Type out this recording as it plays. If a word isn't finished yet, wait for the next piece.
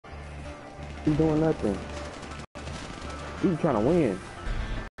He's doing nothing. He's trying to win.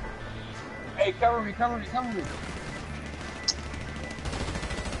 Hey, cover me, cover me, cover me.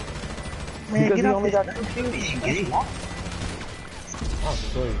 Man, Because get he off only this got 2 kills. game. I'm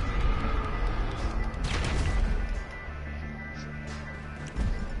sweet.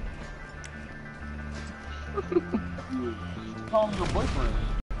 Call him your boyfriend.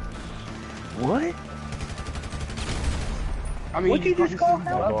 What? I mean, What'd you just call him?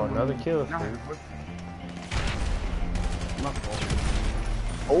 Oh, another kill Not streak. his boyfriend. My fault.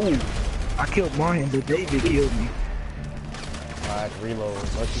 Oh, I killed Brian, but David killed me. Alright, reload.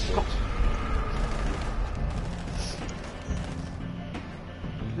 Lucky bitch.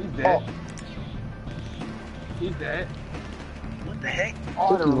 He's dead. Oh. He's dead. What the heck? Oh,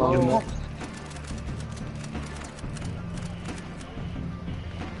 Took the you long reload. enough.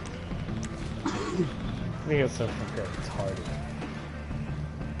 Nigga so fucking retarded.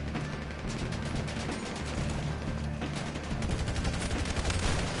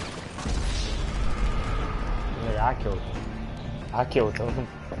 Nigga, I killed him. I killed him.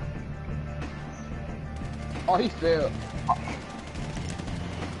 Oh, he failed.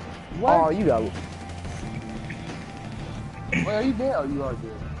 Oh, you got Well, are you dead or you are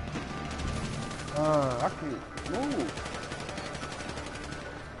dead? I can't move.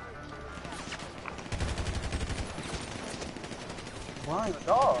 Why the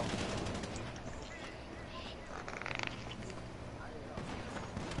dog?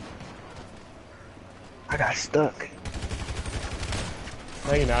 I got stuck.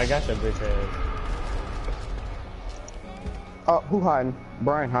 No, you know, I got that bitch ass. who hiding?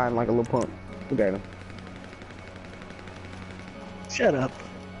 Brian hiding like a little punk. Look at him. Shut up.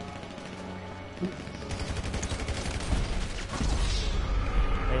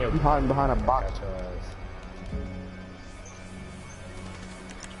 Hey, yo, He's hiding behind a box. got your ass.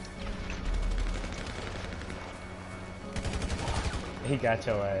 He got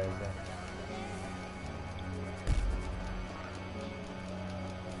your ass.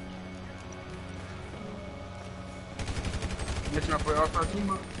 You trying to play All-Star Team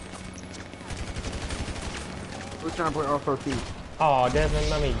up? We're trying to play All-Star Team. Oh,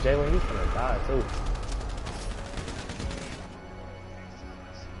 Desmond, I mean, Jalen, he's gonna die too.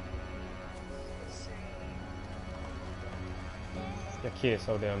 Your kid's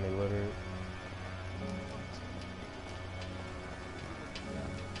so damn illiterate.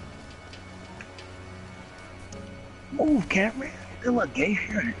 Move, Cameron. They look gay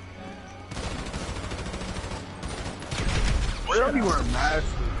shirt. Why y'all be wearing masks?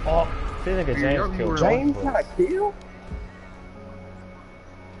 Oh, this nigga Hey, y'all James be killed James both of got a us. kill?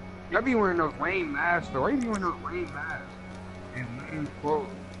 Y'all be wearing those lame masks though. Why you be wearing those lame masks? And lame clothes.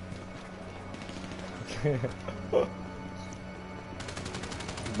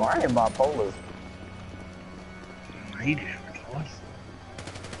 Brian bipolar. He did.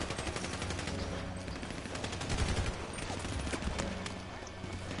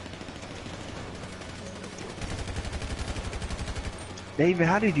 David,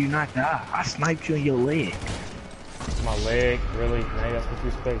 how did you not die? I sniped you in your leg. My leg, really? Now that's what you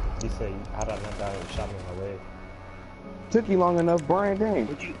expect. He said, how did I not die? He shot me in my leg. Took you long enough, Brian. Dang.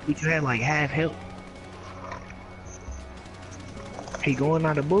 But you had like half health. He going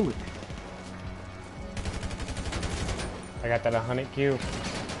out of bullet. I got that 100 kill.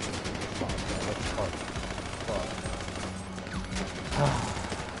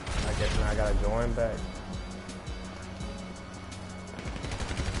 I guess now I gotta join back.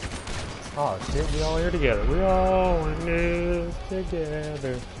 Oh shit, we all here together. We all in this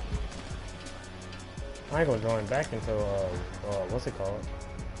together. I ain't gonna join back until, what's it called?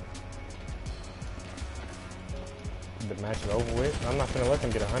 The match is over with. I'm not gonna let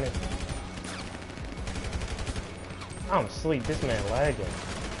them get 100. I'm asleep, this man lagging.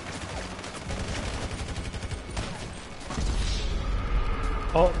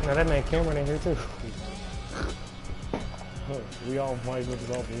 Oh, now that man Cameron in here too. We all might as well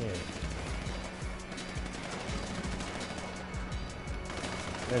just all be in.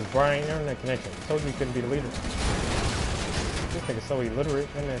 There's Brian, internet connection. Told you he couldn't be the leader. This nigga's so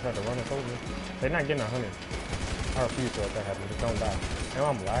illiterate, that man tried to run us over. They're not getting 100. I refuse to let that happen, just don't die. Now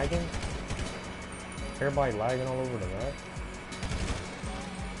I'm lagging? Everybody lagging all over the map?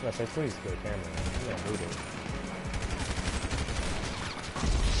 I say, please kill Cameron. You don't do this.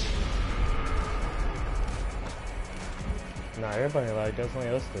 Nah, everybody like, that's only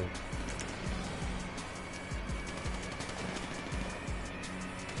us two.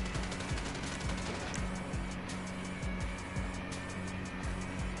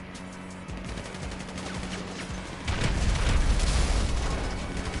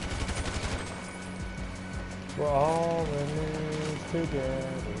 We're all in this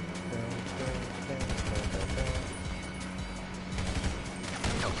together.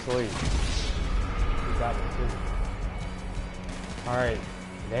 Sweet. You got me too. Alright.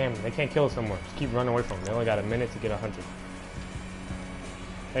 Damn, they can't kill us no more. Just keep running away from them. They only got a minute to get 100.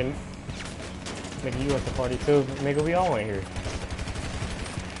 And nigga, you at the party too. Nigga, we all in here.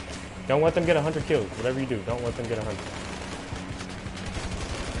 Don't let them get 100 kills. Whatever you do, don't let them get 100.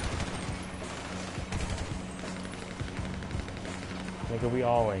 Nigga, we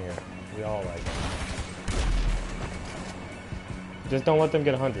all in here. We all like that. Just don't let them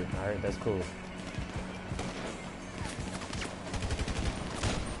get 100. Alright, that's cool.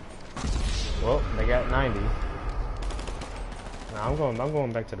 Well, they got 90. Nah, I'm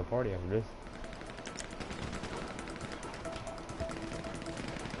going back to the party after this.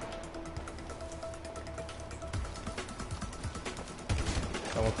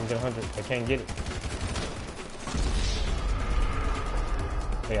 Don't let them get 100. They can't get it.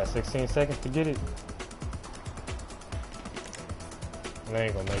 They got 16 seconds to get it. And they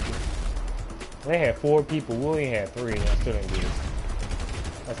ain't gonna make it. They had 4 people. We only had 3, and I still didn't get it.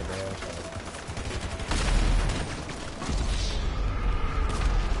 That's a damn shame.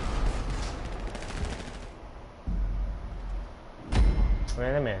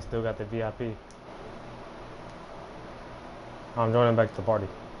 Man, that man still got the VIP. I'm joining back to the party.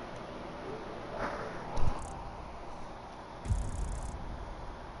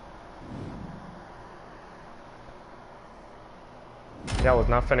 Y'all was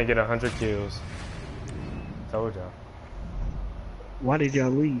not finna get 100 kills. Told y'all. Why did y'all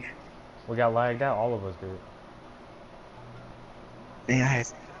leave? We got lagged out. All of us did. Man, I had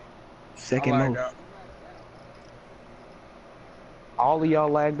second I lagged most. out. All of y'all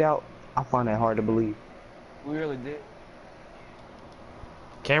lagged out. I find that hard to believe. We really did.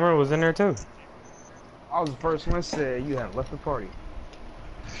 Cameron was in there too. I was the first one that said you had left the party.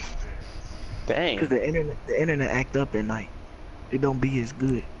 Dang. Cause the internet act up at night. It don't be as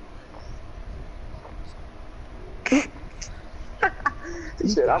good. He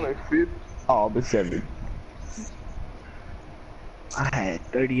said I'm in 5th. Oh, I'm in 7th. I had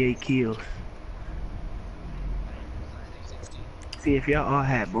 38 kills. See, if y'all all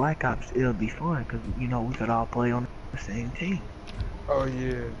had Black Ops, it'll be fun, cause you know we could all play on the same team. Oh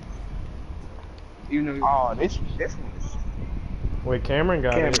yeah. Even though Oh, this one is. Wait, Cameron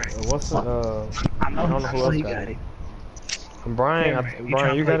got it. Cameron. What's the I know, I don't know who else he got got it. it. Brian, Cameron, you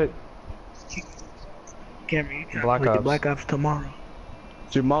Brian, you tryna got play- it. Cameron, you trying Black to play the Ops. Black Ops tomorrow?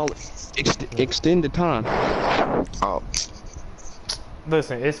 Jamal, extend the time. Oh,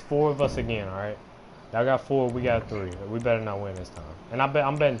 Listen, it's 4 of us again. All right. Y'all got 4. We got 3. We better not win this time. And I'm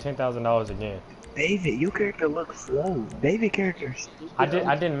betting $10,000 again. David, your character looks slow. David character is stupid.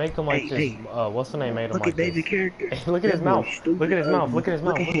 I didn't make him like Hey, this. hey. What's the name made him Look like at David this? character. Look at his That mouth. boy's stupid Look at his mouth. ugly. Look at his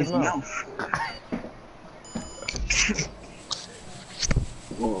mouth. Look at his mouth.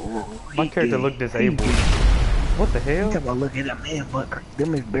 Whoa, My character looked disabled. What the You hell? talking about look at that man, but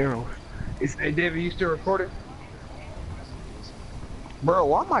them is barrels. It's hey David, you still recording? bro,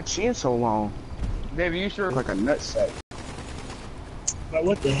 why my chin so long? David, you sure? Like a nutsack. like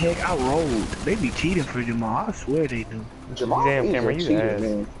what the heck? I rolled. They be cheating for Jamal. I swear they do. Jamal, Damn, is a Cameron, you cheater, ass.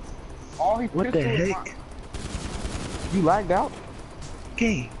 man. All he What the pistol is heck? You lagged out?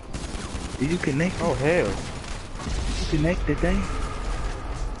 Okay. Did you connect? Oh hell. You connect the thing?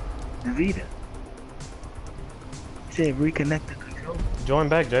 The Vita. It said reconnect the controller. Join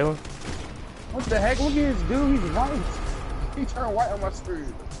back, Jalen. What the heck? Look at this dude. He's white. He turned white on my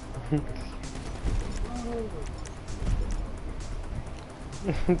screen.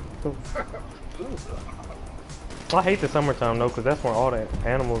 I hate the summertime though, cause that's when all the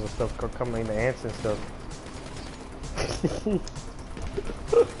animals and stuff come in, the ants and stuff.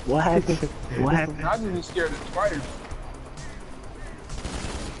 What happened? What happened? I just be scared of spiders.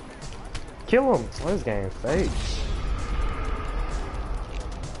 Kill him. Oh, this game's fake.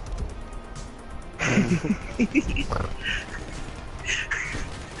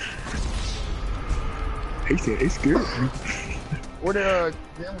 He said it's good. Where did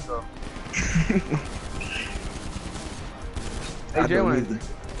Jalen go? Hey I don't Jalen, either.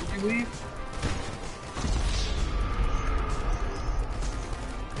 did you leave?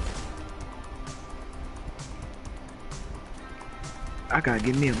 I gotta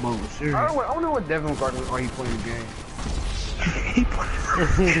give me a bowl of cereal. I wonder what Devin looked like while he playing the game. He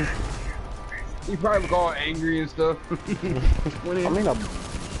play- He probably look all angry and stuff. I mean, I'm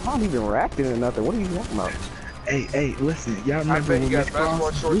not even reacting or nothing. What are you talking about? hey, listen, y'all I remember bet when he we got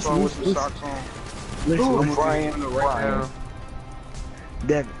basketball shorts on with some socks on. listen, I'm Brian, looking right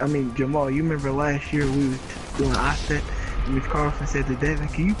now. Jamal, you remember last year we was doing offset. Miss Carlson said to Devin,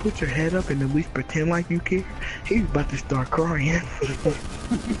 "Can you put your head up and at least pretend like you care?" He was about to start crying.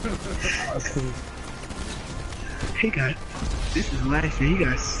 He got. This is last year. He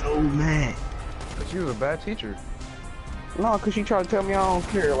got so mad. But she was a bad teacher. No, cause she tried to tell me I don't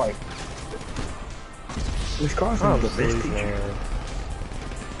care. Like, Miss Carlson was the best teacher. Man.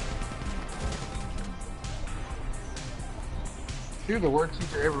 She was the worst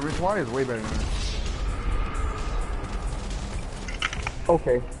teacher ever. Rich White is way better than her.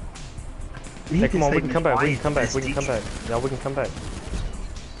 okay. Hey, come on, we can come back. We can come back. We can come back. Y'all, we can come back.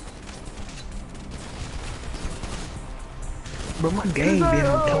 But my game been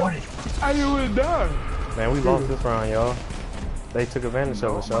retarded. I knew it done. Man, we lost this round, y'all. They took advantage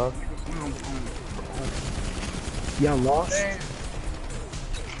of us, y'all. Y'all lost?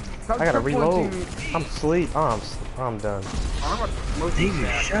 I gotta reload. I'm asleep. Oh, I'm done. David,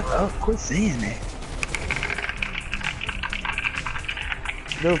 shut up. Quit saying that.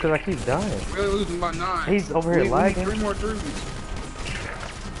 Dude, because I keep dying. We're losing by 9. He's over here lagging. 3 more threes.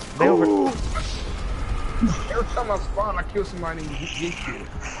 They over. Every time I spawn, I kill somebody and get killed.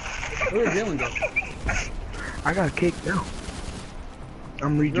 Where's Dylan go? I got kicked out.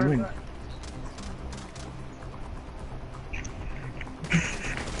 I'm rejoining.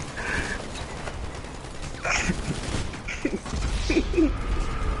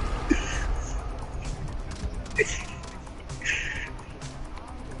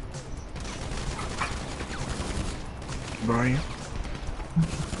 Brian.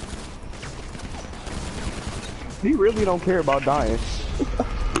 He really don't care about dying.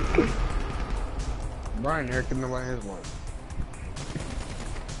 Brian there couldn't know about his life.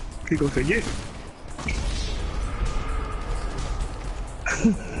 He gonna say yeah.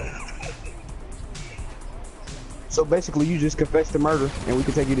 So basically, you just confessed to murder, and we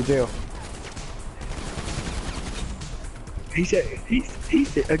can take you to jail. He said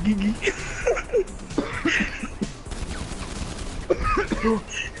a gigi.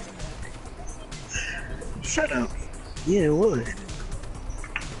 Shut up. Yeah, it was.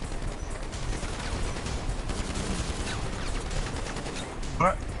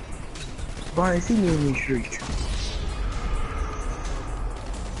 Brian, see me in these streets.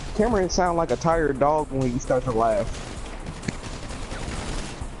 Cameron sound like a tired dog when he starts to laugh.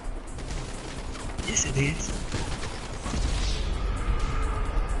 Yes, it is.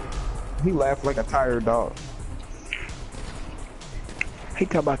 He laughed like a tired dog. He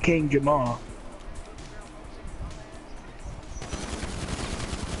talk about King Jamal.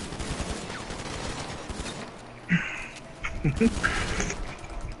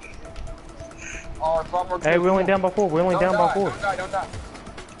 Hey, we're only down by 4. We're only down by 4. Don't die, don't die.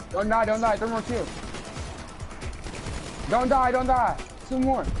 Don't die, don't die. 3 more kills. Don't die, don't die. 2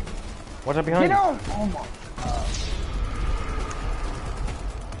 more. Watch out behind Get you. on! Oh my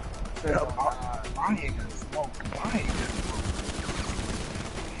Brian gonna smoke. Brian gonna smoke.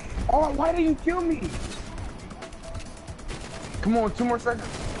 Oh, why did you kill me? Come on, 2 more seconds.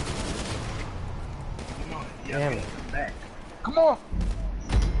 Damn it. Come on.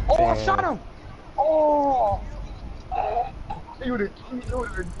 Oh, I Damn. shot him. Oh. He would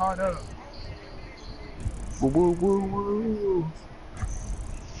have been caught up. Woo woo woo woo.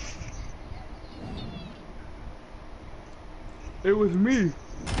 It was me.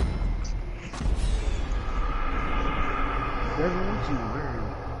 Devin, what you wearing?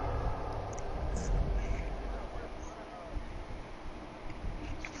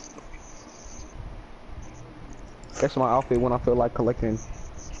 That's my outfit when I feel like collecting.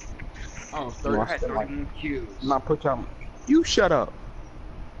 Oh, 30, I had 31 kills. Not put y'all. You shut up.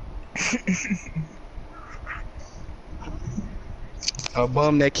 A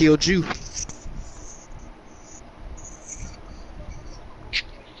bum that killed you.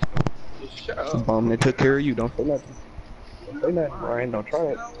 Shut A up. bum that took care of you. Don't say nothing. Don't say nothing, Brian. Don't try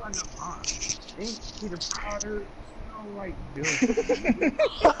it. Ain't Peter Potter smell like Bill?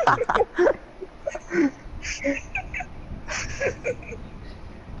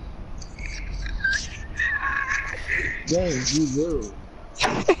 James, you lose.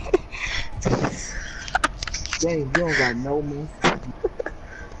 James, you don't got no more.